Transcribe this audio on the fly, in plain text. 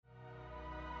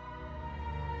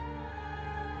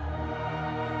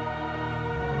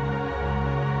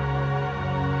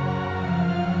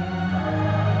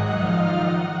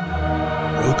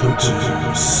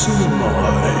to Cinema.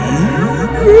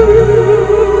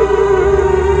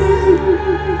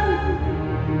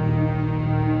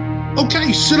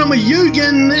 Okay, Cinema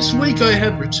Yugen. This week I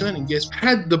have returning guest.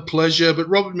 Had the pleasure, but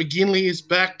Robert McGinley is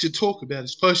back to talk about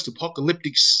his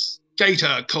post-apocalyptic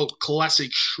skater cult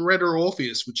classic Shredder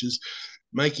Orpheus, which is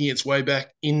making its way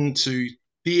back into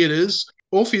theaters.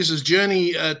 Orpheus's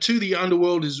journey to the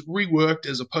underworld is reworked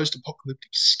as a post-apocalyptic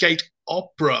skate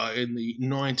opera in the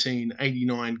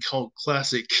 1989 cult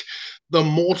classic. The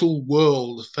mortal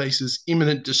world faces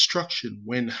imminent destruction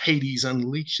when Hades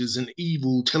unleashes an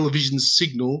evil television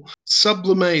signal,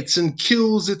 sublimates and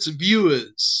kills its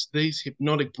viewers. These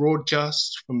hypnotic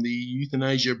broadcasts from the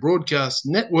Euthanasia Broadcast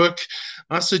Network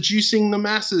are seducing the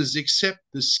masses, except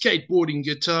the skateboarding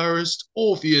guitarist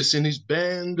Orpheus and his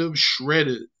band of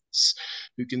shredders,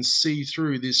 who can see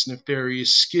through this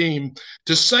nefarious scheme.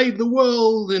 To save the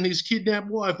world and his kidnapped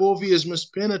wife, Orpheus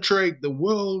must penetrate the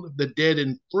world of the dead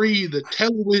and free the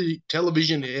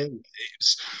television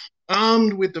airwaves.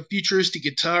 Armed with the futuristic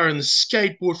guitar and the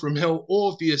skateboard from hell,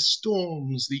 Orpheus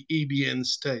storms the EBN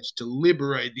stage to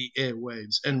liberate the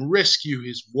airwaves and rescue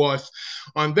his wife.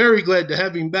 I'm very glad to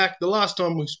have him back. The last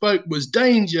time we spoke was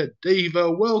Danger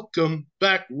Diva. Welcome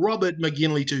back, Robert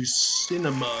McGinley, to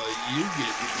Cinema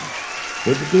Yugen.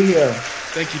 Good to be here.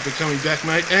 Thank you for coming back,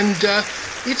 mate. And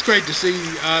it's great to see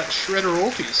Shredder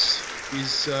Orpheus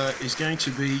is going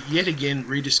to be yet again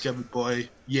rediscovered by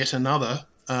yet another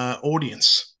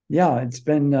audience. Yeah, it's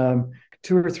been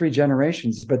 2 or 3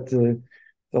 generations, but the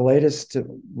latest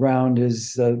round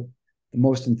is the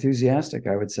most enthusiastic,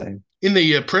 I would say. In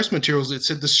the press materials, it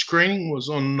said the screening was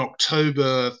on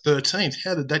October 13th.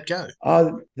 How did that go?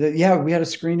 We had a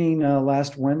screening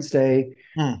last Wednesday,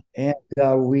 and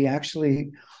we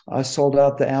actually sold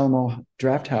out the Alamo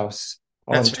Drafthouse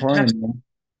Auditorium.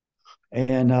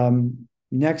 And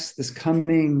this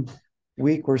coming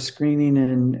week, we're screening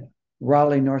in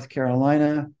Raleigh, North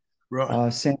Carolina,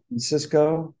 right. San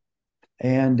Francisco,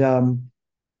 and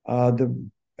the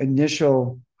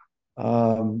initial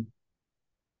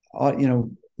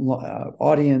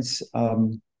audience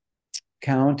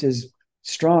count is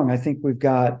strong. I think we've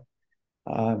got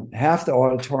half the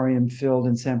auditorium filled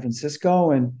in San Francisco,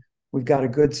 and we've got a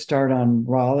good start on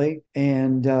Raleigh.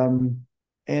 And to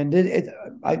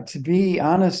be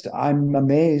honest, I'm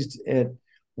amazed at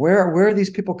where are these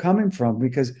people coming from,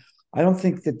 because I don't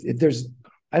think there's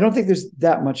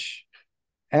that much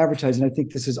advertising. I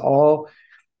think this is all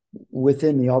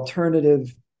within the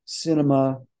alternative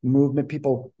cinema movement.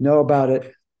 People know about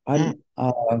it. I'm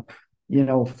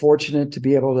fortunate to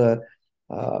be able to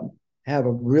have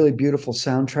a really beautiful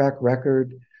soundtrack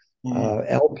record,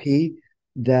 LP,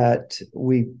 that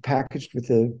we packaged with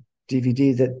a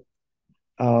DVD that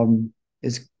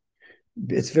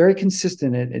it's very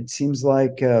consistent. It seems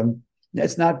like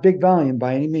it's not big volume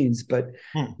by any means, but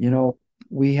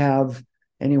we have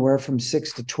anywhere from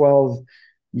 6 to 12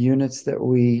 units that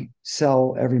we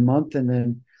sell every month, and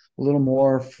then a little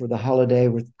more for the holiday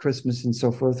with Christmas and so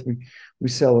forth. We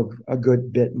sell a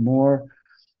good bit more.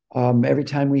 Every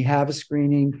time we have a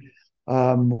screening,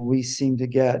 we seem to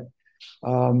get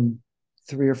 3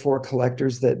 or 4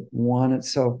 collectors that want it.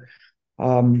 So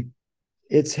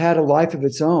it's had a life of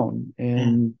its own,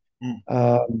 and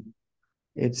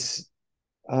it's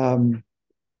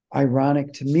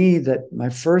ironic to me that my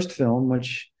first film,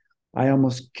 which I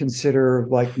almost consider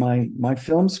like my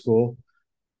film school,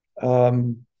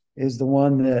 is the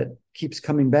one that keeps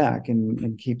coming back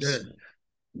and keeps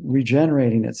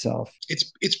regenerating itself.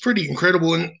 It's pretty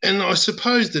incredible. And I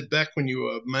suppose that back when you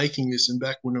were making this and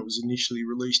back when it was initially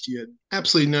released, you had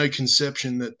absolutely no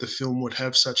conception that the film would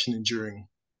have such an enduring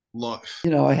life.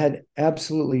 I had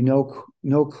absolutely no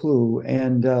clue.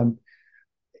 And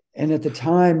at the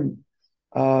time,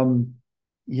 I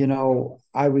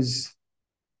was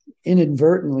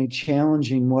inadvertently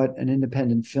challenging what an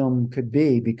independent film could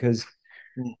be, because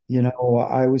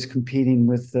I was competing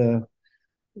with the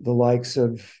likes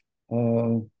of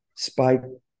Spike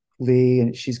Lee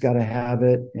and She's Gotta Have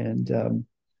It, and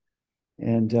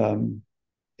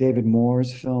David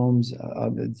Moore's films,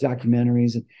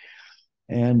 documentaries,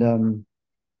 and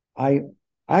I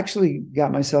actually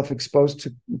got myself exposed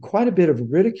to quite a bit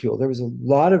of ridicule. There was a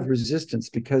lot of resistance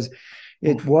because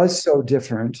it was so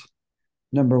different,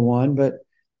 number one, but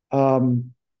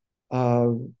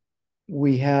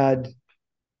we had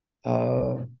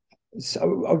a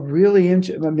really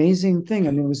amazing thing.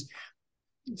 I mean,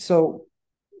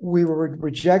 we were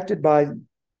rejected by, it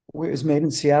was made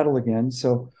in Seattle again.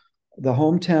 So the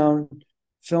hometown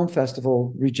film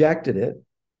festival rejected it.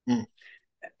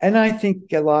 And I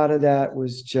think a lot of that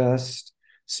was just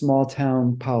small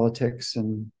town politics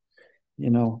and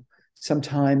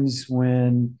sometimes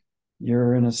when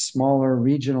you're in a smaller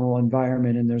regional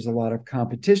environment and there's a lot of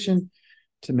competition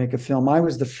to make a film. I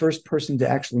was the first person to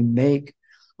actually make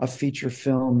a feature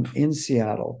film in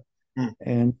Seattle.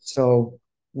 And so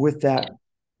with that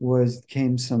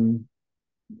came some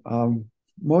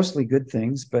mostly good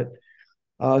things, but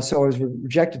so I was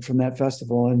rejected from that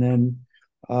festival. And then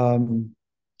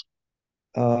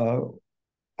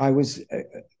I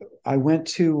went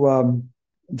to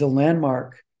the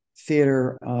Landmark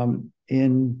Theater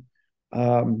in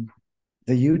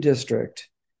the U District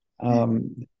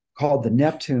called the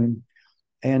Neptune.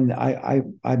 And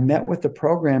I met with the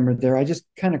programmer there. I just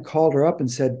kind of called her up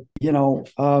and said,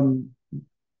 I'm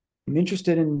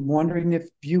interested in wondering if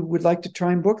you would like to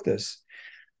try and book this.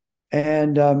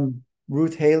 And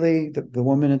Ruth Haley, the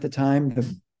woman at the time, the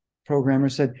programmer,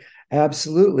 said,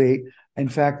 absolutely. In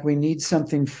fact, we need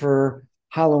something for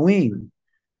Halloween.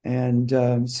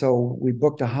 And so we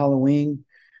booked a Halloween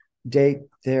date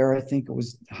there. I think it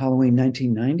was Halloween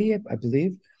 1990, I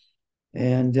believe.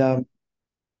 And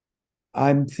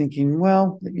I'm thinking,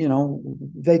 well,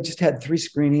 they just had 3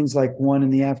 screenings, like one in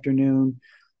the afternoon,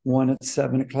 one at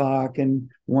 7:00, and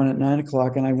one at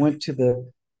 9:00. And I went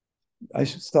to I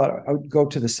just thought I would go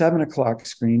to the 7:00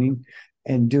 screening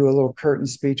and do a little curtain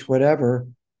speech, whatever.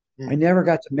 I never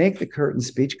got to make the curtain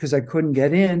speech because I couldn't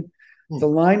get in. The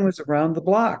line was around the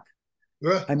block.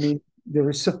 I mean,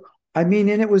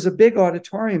 and it was a big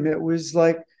auditorium. It was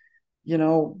like,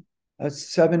 a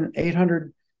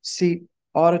 800 seat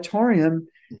auditorium,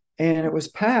 and it was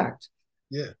packed.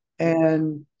 Yeah.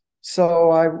 And so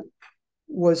I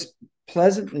was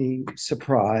pleasantly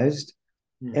surprised.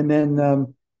 And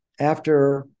then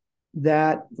after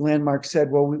that, Landmark said,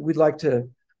 well, we'd like to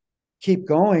keep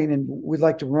going, and we'd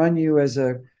like to run you as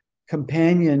a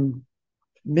companion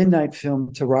midnight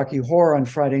film to Rocky Horror on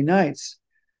Friday nights.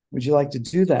 Would you like to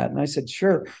do that? And I said,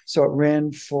 sure. So it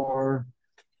ran for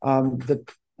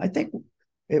I think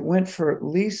it went for at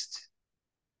least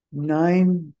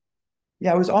 9.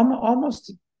 Yeah, it was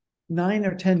almost 9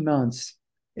 or 10 months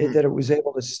that it was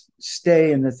able to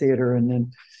stay in the theater. And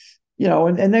then,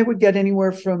 and they would get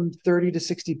anywhere from 30 to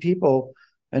 60 people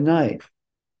a night.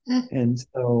 And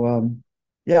so,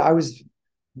 I was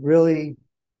really,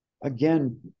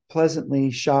 again, pleasantly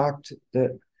shocked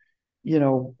that,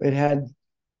 it had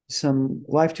some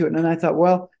life to it. And I thought,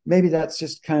 well, maybe that's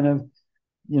just kind of,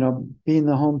 being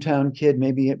the hometown kid,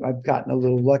 maybe I've gotten a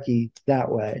little lucky that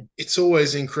way. It's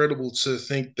always incredible to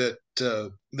think that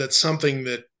that's something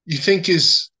that you think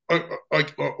is,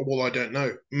 well, I don't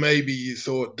know. Maybe you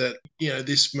thought that,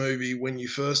 this movie, when you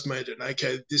first made it,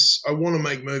 okay, I want to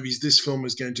make movies. This film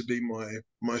is going to be my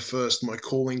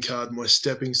calling card, my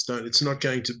stepping stone. It's not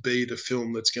going to be the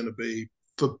film that's going to be,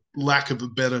 for lack of a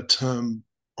better term,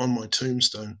 on my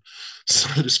tombstone,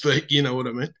 so to speak. You know what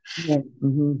I mean? Yeah.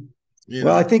 Mm-hmm.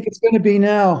 Well, I think it's going to be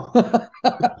now.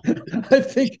 I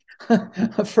think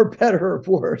for better or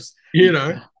worse.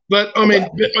 But I mean,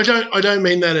 I don't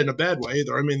mean that in a bad way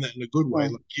either. I mean that in a good way.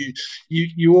 Like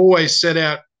you always set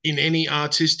out in any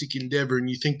artistic endeavor, and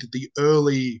you think that the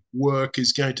early work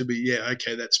is going to be, yeah,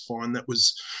 okay, that's fine. That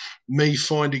was me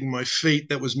finding my feet.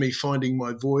 That was me finding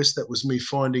my voice. That was me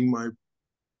finding my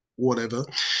whatever.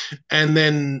 And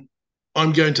then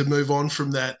I'm going to move on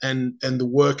from that, and the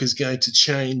work is going to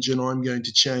change, and I'm going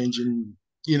to change, and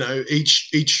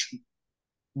each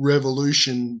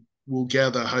revolution will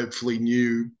gather hopefully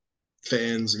new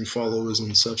fans and followers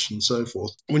and such and so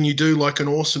forth. When you do like an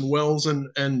Orson Welles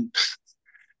and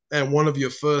one of your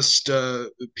first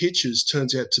pitches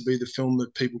turns out to be the film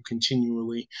that people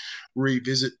continually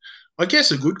revisit, I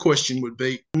guess a good question would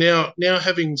be, now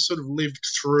having sort of lived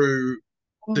through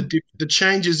the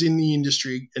changes in the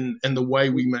industry and the way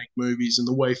we make movies and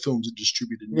the way films are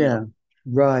distributed now. Yeah,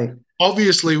 right.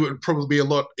 Obviously, it would probably be a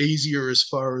lot easier as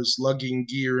far as lugging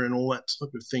gear and all that type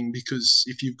of thing, because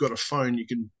if you've got a phone, you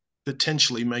can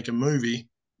potentially make a movie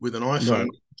with an iPhone,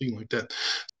 thing like that.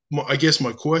 I guess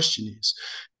my question is,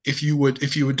 if you were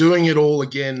doing it all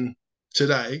again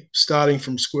today, starting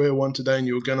from square one today, and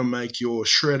you were going to make your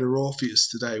Shredder Orpheus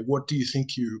today, what do you think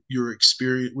your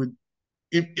experience would?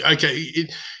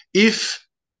 If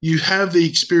you have the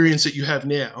experience that you have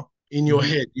now in your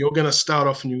head, you're going to start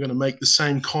off and you're going to make the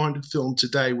same kind of film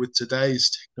today with today's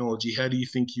technology. How do you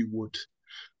think you would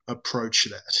approach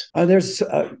that?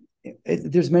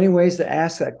 There's many ways to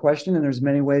ask that question, and there's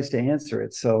many ways to answer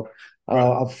it. So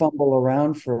I'll fumble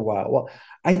around for a while. Well,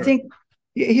 I think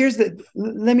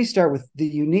let me start with the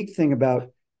unique thing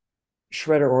about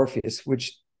Shredder Orpheus,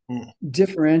 which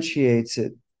differentiates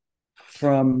it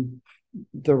from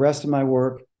the rest of my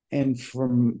work and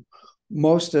from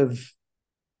most of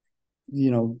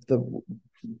the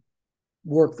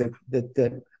work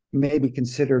that may be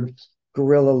considered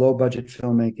guerrilla low budget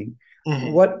filmmaking.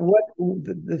 Mm-hmm. What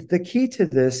the key to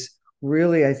this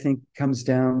really, I think, comes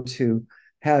down to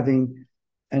having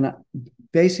and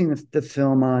basing the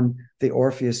film on the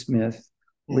Orpheus myth,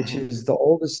 which Mm-hmm. is the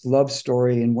oldest love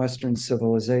story in Western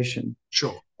civilization.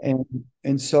 Sure.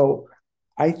 And so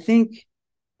I think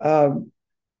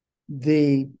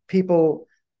the people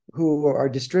who are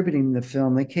distributing the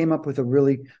film, they came up with a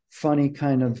really funny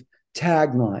kind of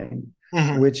tagline,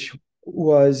 Mm-hmm. which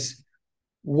was,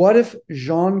 what if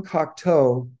Jean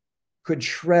Cocteau could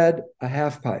shred a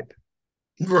half pipe?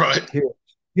 Right.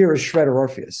 Here is Shredder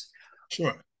Orpheus.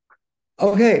 Sure.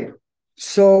 Okay,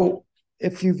 so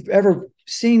if you've ever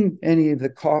seen any of the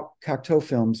Cocteau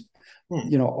films,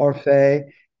 Orphée,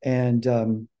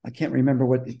 and I can't remember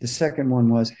what the second one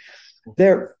was.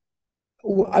 They're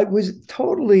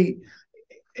totally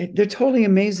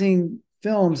amazing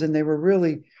films, and they were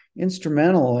really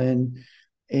instrumental in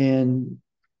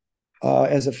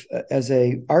as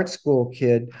a art school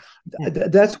kid.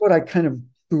 That's what I kind of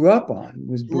grew up on,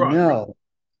 was Buñuel,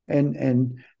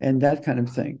 and that kind of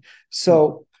thing.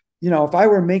 So, if I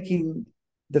were making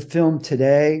the film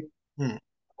today,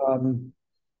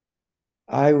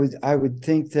 I would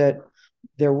think that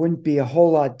there wouldn't be a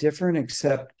whole lot different,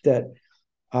 except that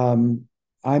I'm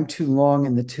too long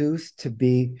in the tooth to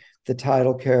be the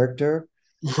title character.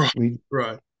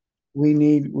 We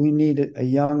need a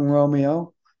young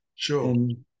Romeo. Sure.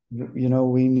 And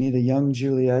we need a young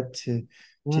Juliet to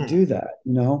do that.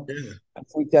 Yeah. I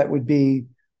think that would be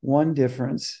one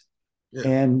difference. Yeah.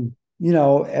 And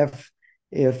if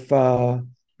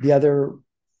the other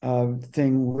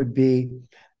thing would be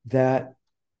that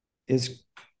is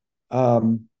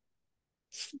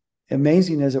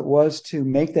amazing as it was to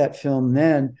make that film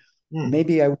then,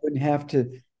 maybe I wouldn't have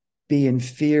to be in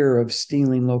fear of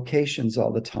stealing locations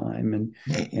all the time and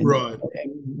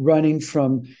running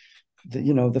from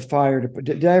the fire.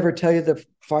 Did I ever tell you the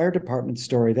fire department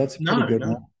story? That's a pretty good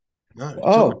one. No.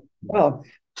 Oh, well,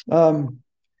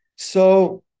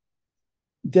 so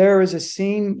there is a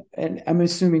scene, and I'm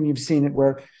assuming you've seen it,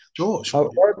 where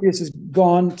Orpheus has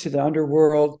gone to the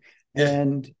underworld,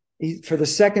 and for the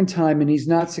second time, and he's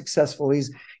not successful.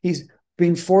 He's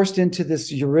being forced into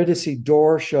this Eurydice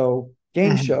door show,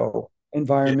 game show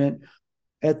environment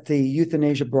at the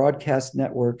Euthanasia Broadcast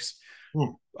Networks.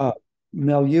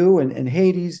 Milieu and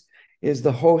Hades is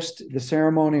the host, the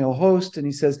ceremonial host, and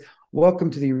he says,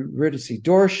 "Welcome to the Eurydice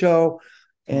door show."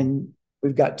 And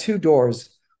we've got two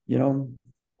doors,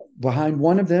 behind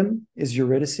one of them is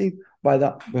Eurydice,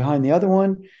 behind the other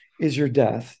one is your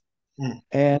death.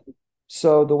 And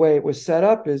so the way it was set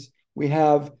up is we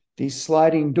have these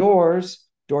sliding doors,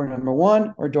 door number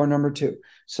one or door number two.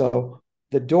 So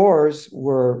the doors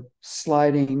were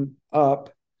sliding up,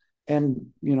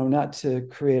 and not to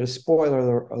create a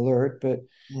spoiler alert, but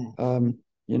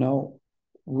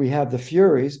we have the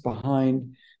Furies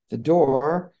behind the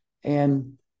door,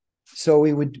 and so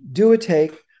we would do a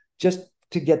take just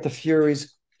to get the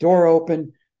Furies door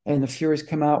open, and the Furies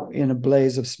come out in a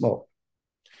blaze of smoke.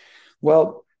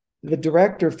 Well, the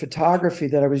director of photography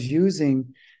that I was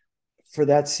using for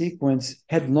that sequence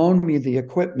had loaned me the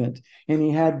equipment, and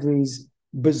he had these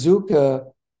bazooka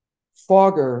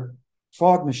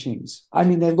fog machines. I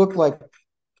mean, they looked like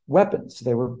weapons.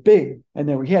 They were big,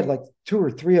 and he had like 2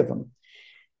 or 3 of them.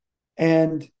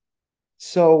 And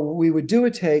so we would do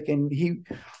a take, and he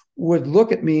would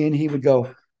look at me and he would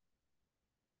go,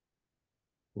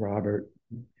 "Robert,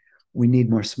 we need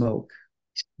more smoke.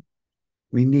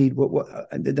 We need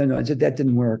that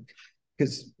didn't work,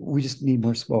 because we just need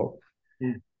more smoke."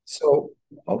 So,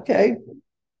 okay,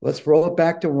 let's roll it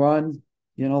back to one,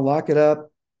 lock it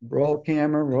up, roll the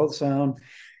camera, roll the sound.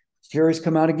 Furies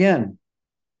come out again.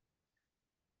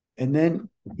 And then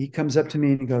he comes up to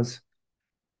me and he goes,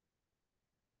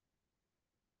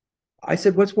 I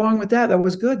said, "What's wrong with that? That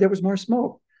was good. There was more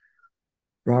smoke."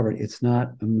 "Robert, it's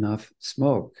not enough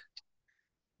smoke."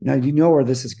 Now, you know where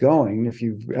this is going. If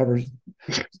you've ever,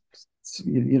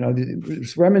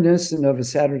 it's reminiscent of a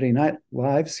Saturday Night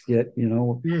Live skit.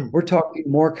 We're talking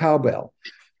more cowbell.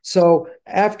 So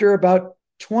after about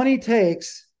 20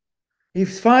 takes,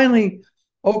 he's finally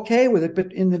okay with it.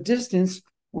 But in the distance,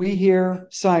 we hear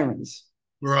sirens.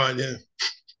 Right, yeah.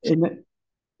 And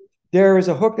there is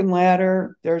a hook and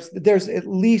ladder. There's at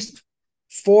least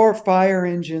 4 fire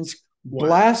engines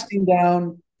blasting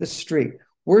down the street.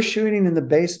 We're shooting in the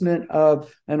basement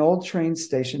of an old train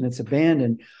station that's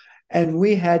abandoned, and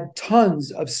we had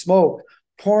tons of smoke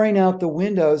pouring out the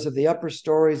windows of the upper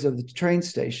stories of the train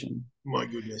station. My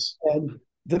goodness. And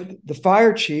the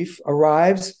fire chief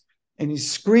arrives, and he's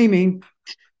screaming.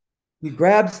 He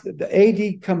grabs the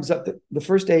AD comes up, the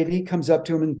first AD comes up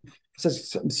to him and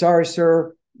says, "I'm sorry,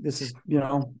 sir. This is,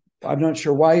 I'm not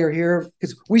sure why you're here,"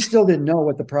 because we still didn't know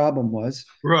what the problem was.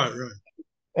 Right, right.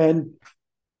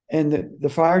 And the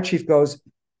fire chief goes,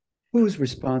 "Who's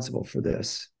responsible for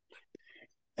this?"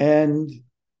 And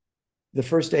the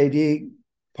first AD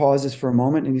pauses for a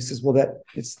moment and he says, "Well,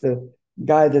 it's the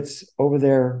guy that's over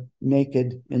there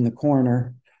naked in the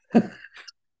corner."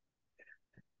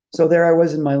 So there I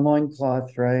was in my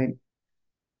loincloth, right?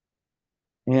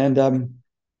 And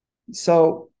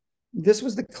so this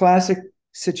was the classic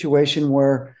situation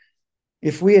where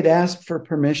if we had asked for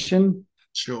permission.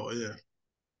 Sure, yeah.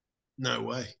 No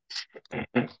way.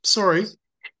 Sorry.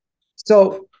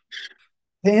 So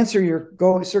to answer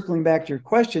circling back to your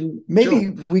question,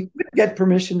 maybe Sure. we could get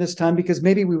permission this time because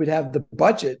maybe we would have the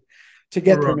budget to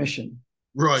get Right. permission.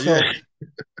 Right,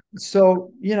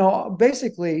 So, yeah. so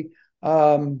basically,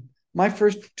 my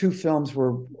first two films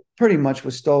were pretty much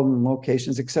with stolen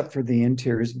locations, except for the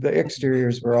interiors. The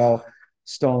exteriors were all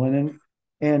stolen.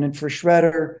 And for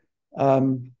Shredder,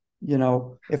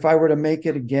 if I were to make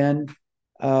it again,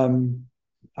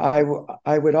 I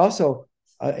would also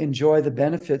enjoy the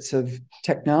benefits of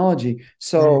technology.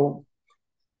 So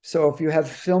if you have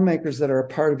filmmakers that are a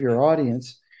part of your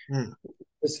audience,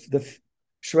 the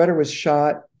Shredder was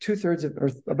shot 2/3 of, or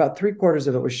about 3/4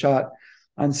 of it was shot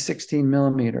on 16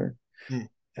 millimeter,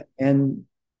 and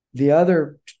the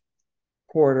other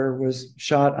quarter was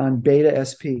shot on Beta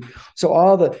SP. So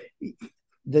all the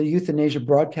Euthanasia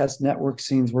broadcast network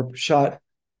scenes were shot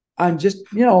on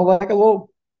just like a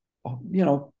little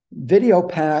video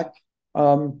pack.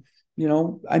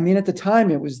 I mean, at the time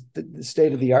it was the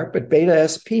state of the art, but Beta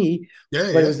SP,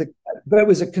 it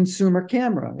was a consumer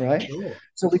camera, right? Sure.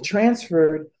 So we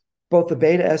transferred both the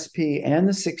Beta SP and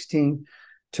the 16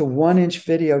 to 1-inch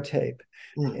videotape.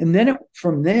 And then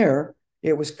from there,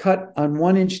 it was cut on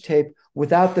 1-inch tape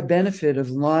without the benefit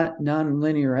of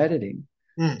non-linear editing.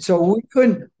 So we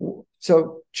couldn't.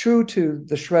 So true to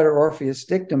the Shredder Orpheus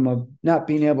dictum of not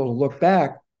being able to look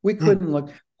back, we couldn't look.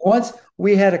 Once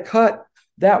we had a cut,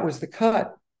 that was the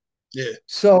cut. Yeah.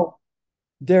 So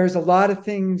there's a lot of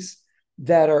things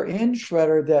that are in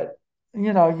Shredder that,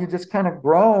 you just kind of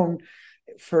groan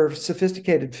for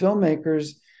sophisticated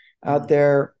filmmakers out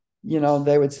there.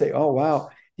 They would say, "Oh, wow,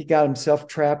 he got himself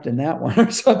trapped in that one," or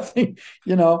something,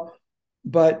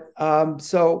 But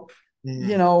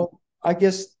I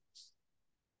guess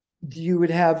you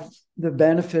would have the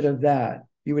benefit of that.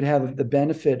 You would have the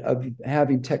benefit of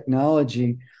having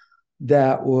technology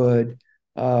that would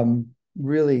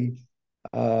really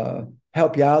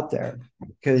help you out there,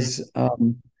 because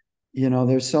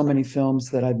there's so many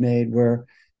films that I've made where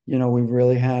we've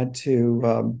really had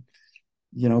to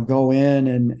go in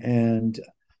and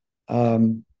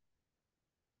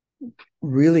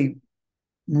really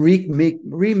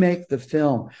remake the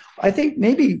film. I think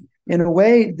maybe in a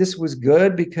way this was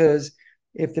good, because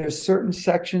if there's certain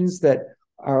sections that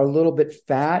are a little bit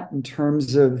fat in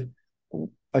terms of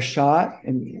a shot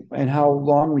and how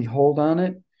long we hold on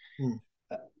it,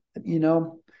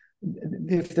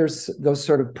 if there's those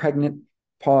sort of pregnant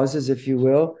pauses, if you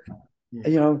will,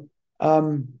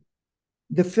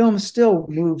 the film still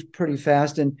moved pretty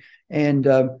fast. And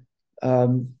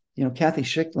Kathy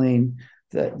Schickling,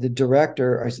 the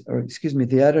director, or excuse me,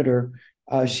 the editor,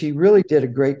 she really did a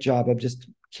great job of just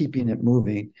keeping it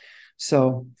moving.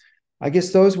 So I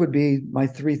guess those would be my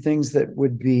three things that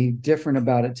would be different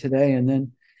about it today. And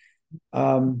then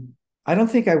I don't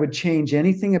think I would change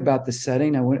anything about the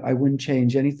setting. I wouldn't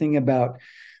change anything about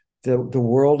the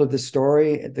world of the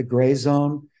story, the gray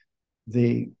zone,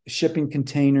 the shipping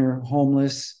container,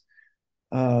 homeless.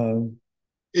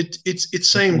 It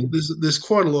seems there's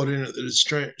quite a lot in it that is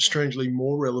strangely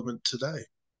more relevant today.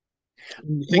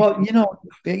 Well,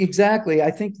 exactly.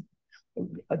 I think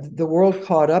the world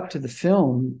caught up to the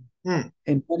film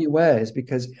in many ways,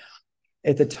 because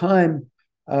at the time,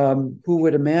 who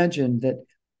would imagine that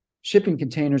shipping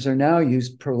containers are now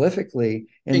used prolifically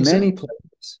in many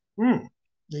places?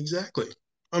 Exactly.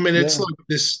 I mean, it's like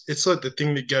this. It's like the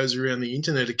thing that goes around the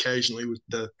internet occasionally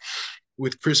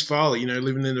with Chris Farley,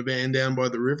 living in a van down by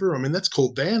the river. I mean, that's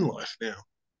called van life now.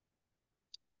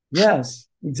 Yes,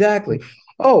 exactly.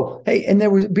 Oh, hey, and there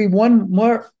would be one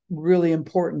more really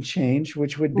important change,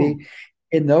 which would be,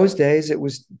 in those days, it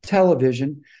was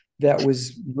television that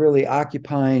was really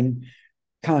occupying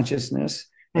consciousness.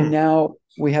 And now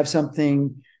we have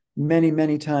something many,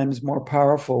 many times more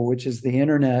powerful, which is the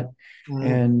internet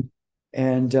and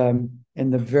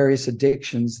the various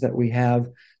addictions that we have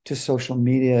to social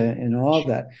media and all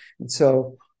that. And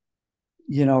so,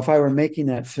 if I were making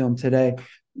that film today,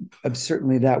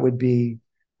 certainly that would be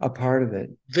a part of it.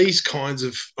 These kinds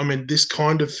of, I mean, this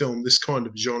kind of film, this kind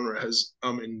of genre has,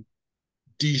 I mean,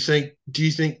 do you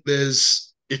think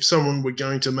there's, if someone were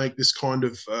going to make this kind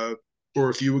of, or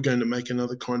if you were going to make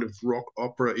another kind of rock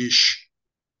opera ish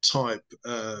type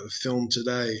film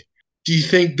today, do you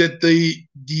think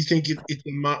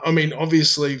I mean,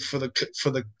 obviously for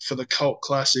the cult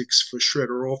classics, for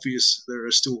Shredder Orpheus, there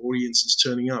are still audiences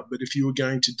turning up. But if you were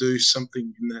going to do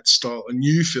something in that style, a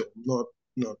new film, not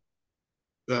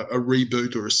a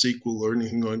reboot or a sequel or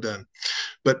anything like that,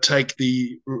 but take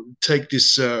the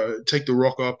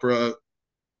rock opera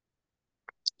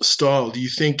style, do you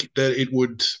think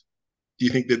there'd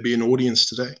be an audience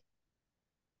today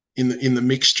in the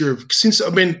mixture of, since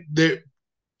I mean, they're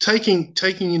taking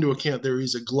into account there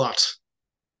is a glut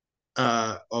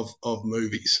of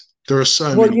movies. There are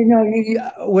so Well, many.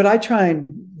 what I try and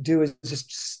do is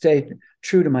just stay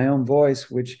true to my own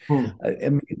voice, which Hmm.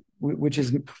 which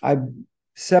is I've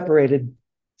separated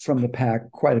from the pack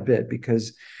quite a bit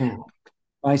because Hmm.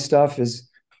 my stuff is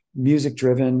music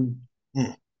driven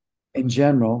Hmm. in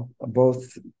general.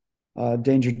 Both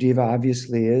Danger Diva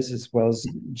obviously is, as well as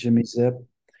Jimmy Zip,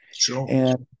 Sure.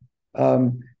 and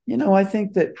I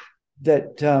think that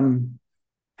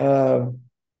uh,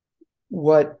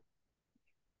 what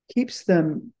keeps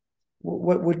them,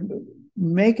 what would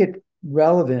make it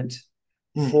relevant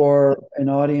Hmm. for an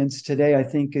audience today, I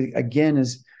think, again,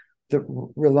 is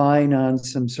relying on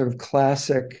some sort of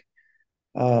classic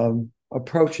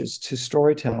approaches to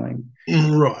storytelling,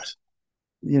 Right.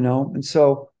 and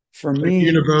so for me, A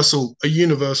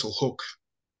universal hook.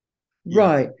 Yeah.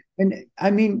 right. And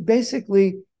I mean,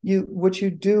 basically, what you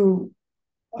do,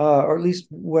 or at least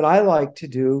what I like to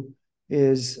do,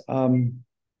 is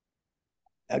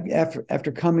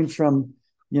after coming from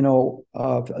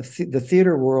the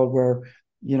theater world, where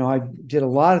I did a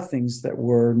lot of things that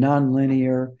were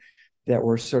nonlinear, that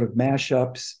were sort of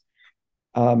mashups,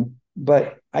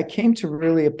 but I came to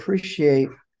really appreciate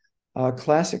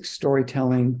classic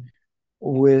storytelling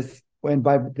and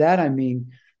by that I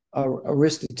mean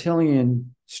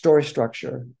Aristotelian story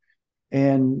structure,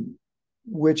 and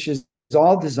which is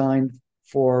all designed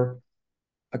for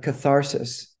a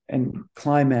catharsis and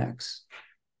climax.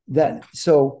 That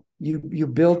so you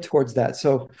build towards that.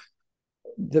 So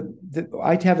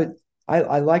I have it.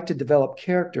 I like to develop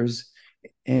characters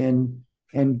and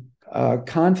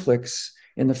conflicts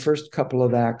in the first couple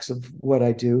of acts of what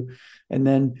I do, and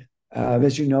then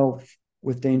as you know,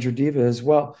 with Danger Diva as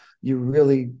well, you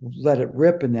really let it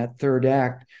rip in that third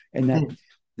act, and that Hmm.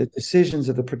 the decisions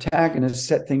of the protagonist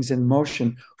set things in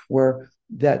motion where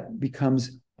that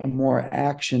becomes a more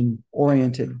action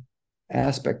oriented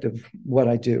aspect of what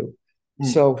I do. Hmm.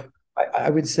 So I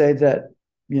would say that,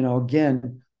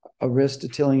 again,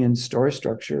 Aristotelian story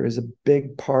structure is a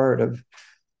big part of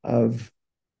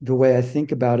the way I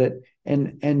think about it.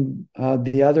 And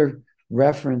the other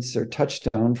reference or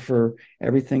touchstone for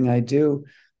everything I do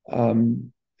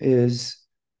is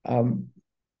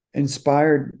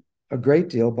inspired a great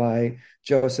deal by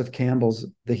Joseph Campbell's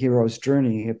The Hero's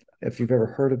Journey, if you've ever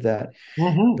heard of that.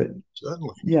 Hmm. But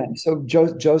Certainly. yeah, so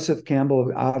Joseph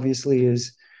Campbell obviously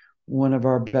is one of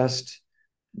our best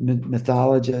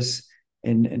mythologists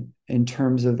in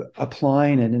terms of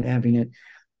applying it and having it,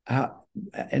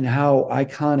 and how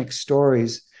iconic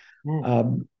stories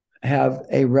Hmm. have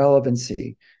a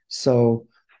relevancy. So,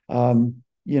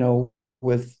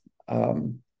 with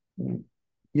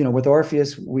with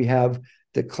Orpheus, we have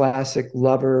the classic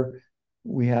lover,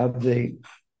 we have the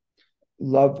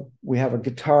love, we have a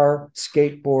guitar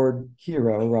skateboard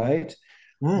hero, right?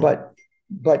 Hmm.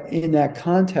 But in that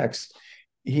context,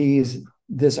 he's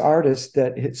this artist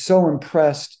that had so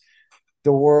impressed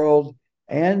the world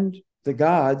and the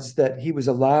gods that he was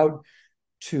allowed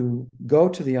to go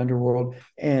to the underworld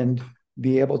and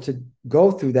be able to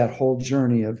go through that whole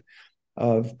journey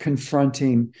of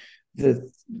confronting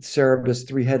the Cerberus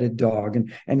three-headed dog,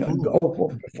 and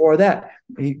Hmm. before that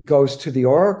he goes to the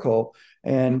oracle,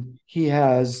 and he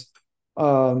has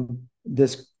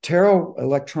this tarot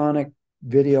electronic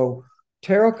video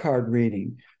tarot card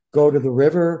reading. Go to the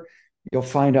river, you'll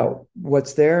find out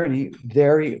what's there, and he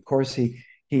of course he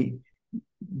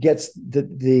gets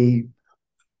the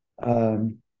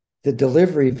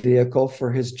delivery vehicle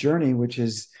for his journey, which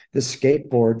is the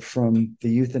skateboard from the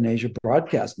Euthanasia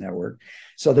Broadcast Network.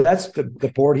 So that's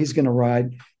the board he's going to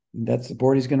ride. That's the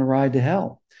board he's going to ride to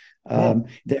hell. Hmm.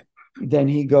 Then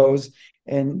he goes,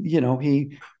 and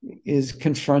he is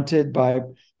confronted by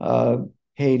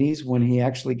Hades when he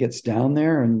actually gets down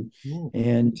there and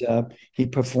he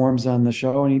performs on the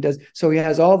show, and he does. So he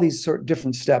has all these sort of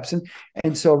different steps,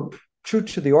 and so true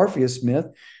to the Orpheus myth,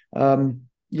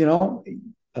 you know,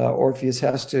 Orpheus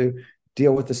has to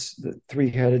deal with the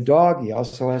three-headed dog. He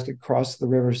also has to cross the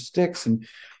river Styx,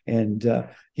 and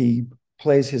he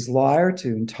plays his lyre to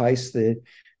entice the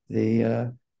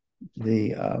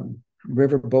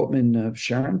river boatman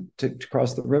Charon to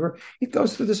cross the river. He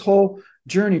goes through this whole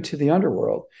journey to the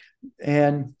underworld,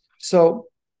 and so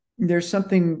there's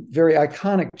something very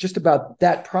iconic just about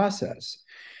that process.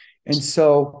 And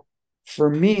so for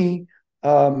me,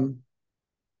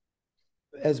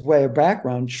 as way of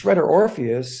background, Shredder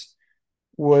Orpheus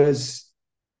was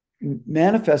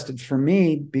manifested for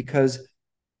me because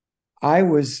I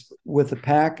was with a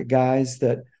pack of guys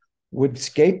that would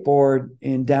skateboard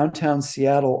in downtown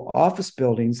Seattle office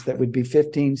buildings that would be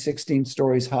 15, 16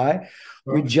 stories high.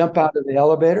 We'd jump out of the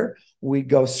elevator, we'd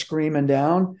go screaming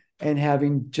down and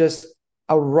having just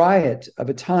a riot of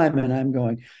a time. And I'm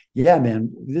going, yeah,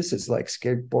 man, this is like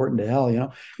skateboarding to hell, you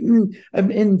know.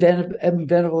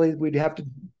 Inevitably, we'd have to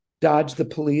dodge the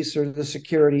police or the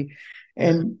security.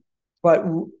 But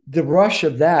the rush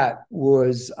of that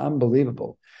was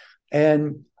unbelievable.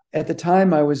 And at the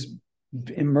time, I was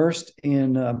immersed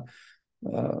in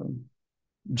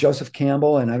Joseph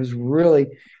Campbell, and I was really,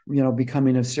 you know,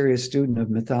 becoming a serious student of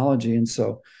mythology. And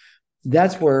so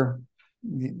that's where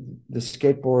the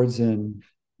skateboards and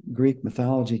Greek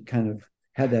mythology kind of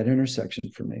had that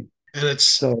intersection for me. And it's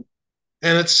still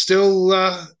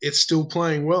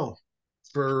playing well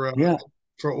for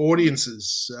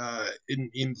audiences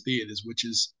in theaters, which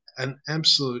is an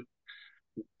absolute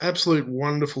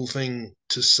wonderful thing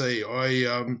to see.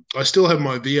 I still have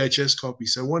my VHS copy,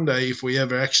 so one day if we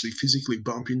ever actually physically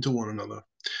bump into one another,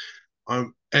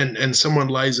 and someone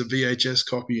lays a VHS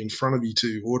copy in front of you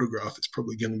to autograph, it's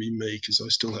probably going to be me because I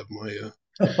still have my.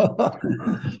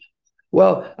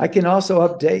 Well, I can also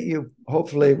update you,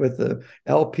 hopefully, with the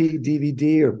LP,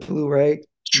 DVD, or Blu-ray.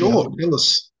 Sure,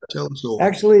 tell us all.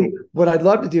 Actually, what I'd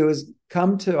love to do is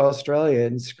come to Australia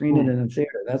and screen it in a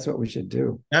theater. That's what we should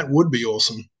do. That would be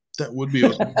awesome. That would be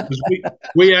awesome. Because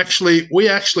we actually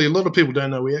a lot of people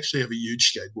don't know we actually have a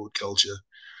huge skateboard culture.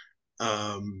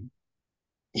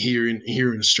 Here in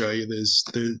Australia,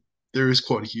 there is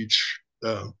quite a huge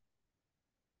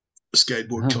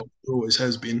skateboard culture. Always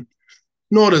has been.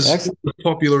 Not as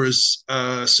popular as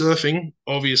surfing,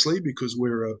 obviously, because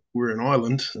we're an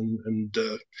island, and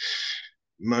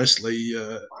mostly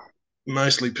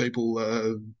people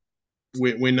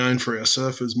we're known for our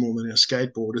surfers more than our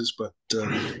skateboarders. But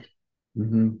that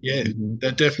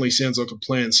definitely sounds like a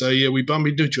plan. So yeah, we bump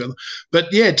into each other.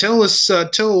 But yeah, tell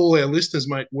all our listeners,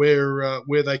 mate, where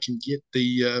they can get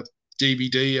the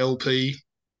DVD, LP,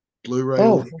 Blu-ray.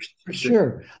 Oh, for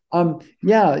sure.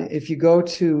 If you go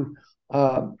to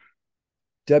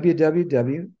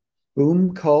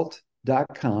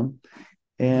www.boomcult.com,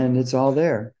 and it's all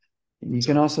there. You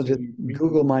can also just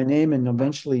Google my name, and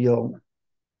eventually you'll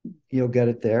get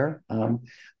it there.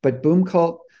 But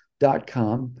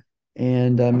boomcult.com,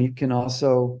 and you can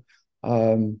also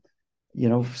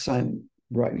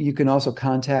you can also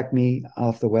contact me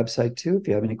off the website too if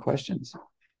you have any questions.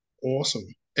 Awesome.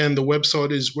 And the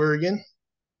website is where again?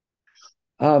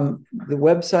 The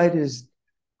website is,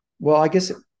 well, I guess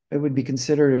it would be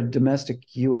considered a domestic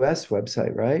U.S.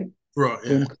 website, right? Right.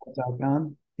 Yeah.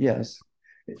 Boomcult.com. Yes.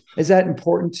 Is that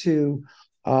important to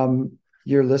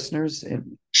your listeners?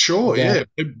 Sure. Yeah.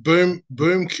 Boom.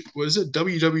 What is it?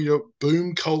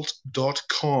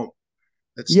 www.boomcult.com.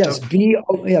 That's yes.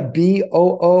 BOOM.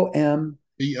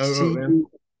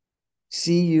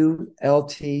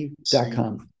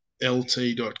 CULT.com.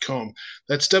 LT.com.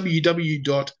 That's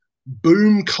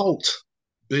www.boomcult.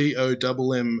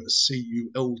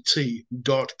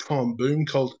 BOMMCULT.com,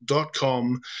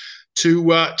 boomcult.com,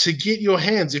 to get your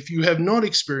hands, if you have not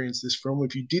experienced this film,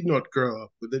 if you did not grow up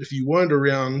with it, if you weren't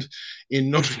around in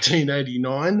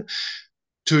 1989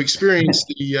 to experience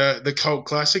the cult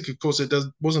classic. Of course,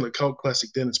 wasn't a cult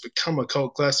classic then; it's become a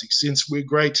cult classic since. We're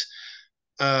great.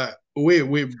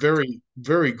 We're very,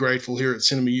 very grateful here at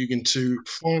Cinema Yugen to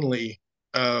finally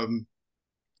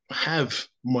have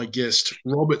my guest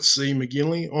Robert C.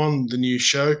 McGinley on the new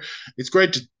show. It's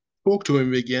great to talk to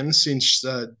him again since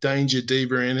Danger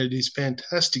Diva, and it is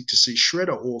fantastic to see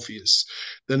Shredder Orpheus,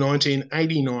 the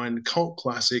 1989 cult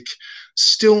classic,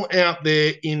 still out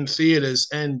there in theaters.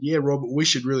 And yeah, Robert, we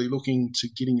should really look into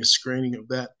getting a screening of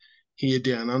that here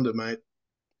down under, mate.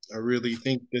 I really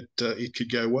think that it could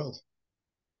go well.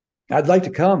 I'd like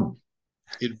to come.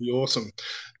 It'd be awesome.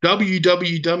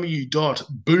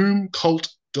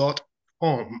 www.boomcult.com.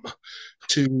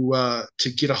 to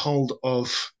get a hold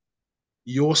of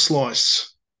your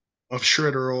slice of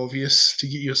Shredder Obvious, to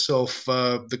get yourself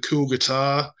the cool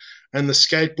guitar and the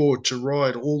skateboard to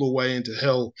ride all the way into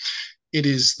hell. It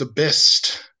is the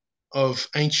best of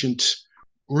ancient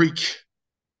Greek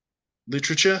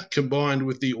literature combined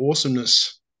with the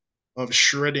awesomeness of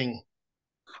shredding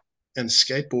and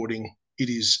skateboarding. It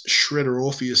is Shredder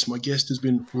Orpheus. My guest has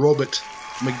been Robert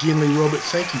McGinley. Robert,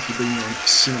 thank you for being on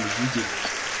Cinema You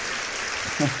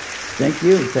Thank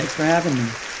you. Thanks for having me.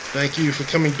 Thank you for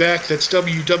coming back. That's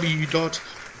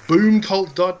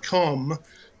www.boomcult.com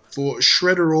for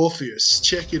Shredder Orpheus.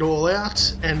 Check it all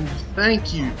out, and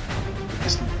thank you for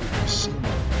listening to Cinema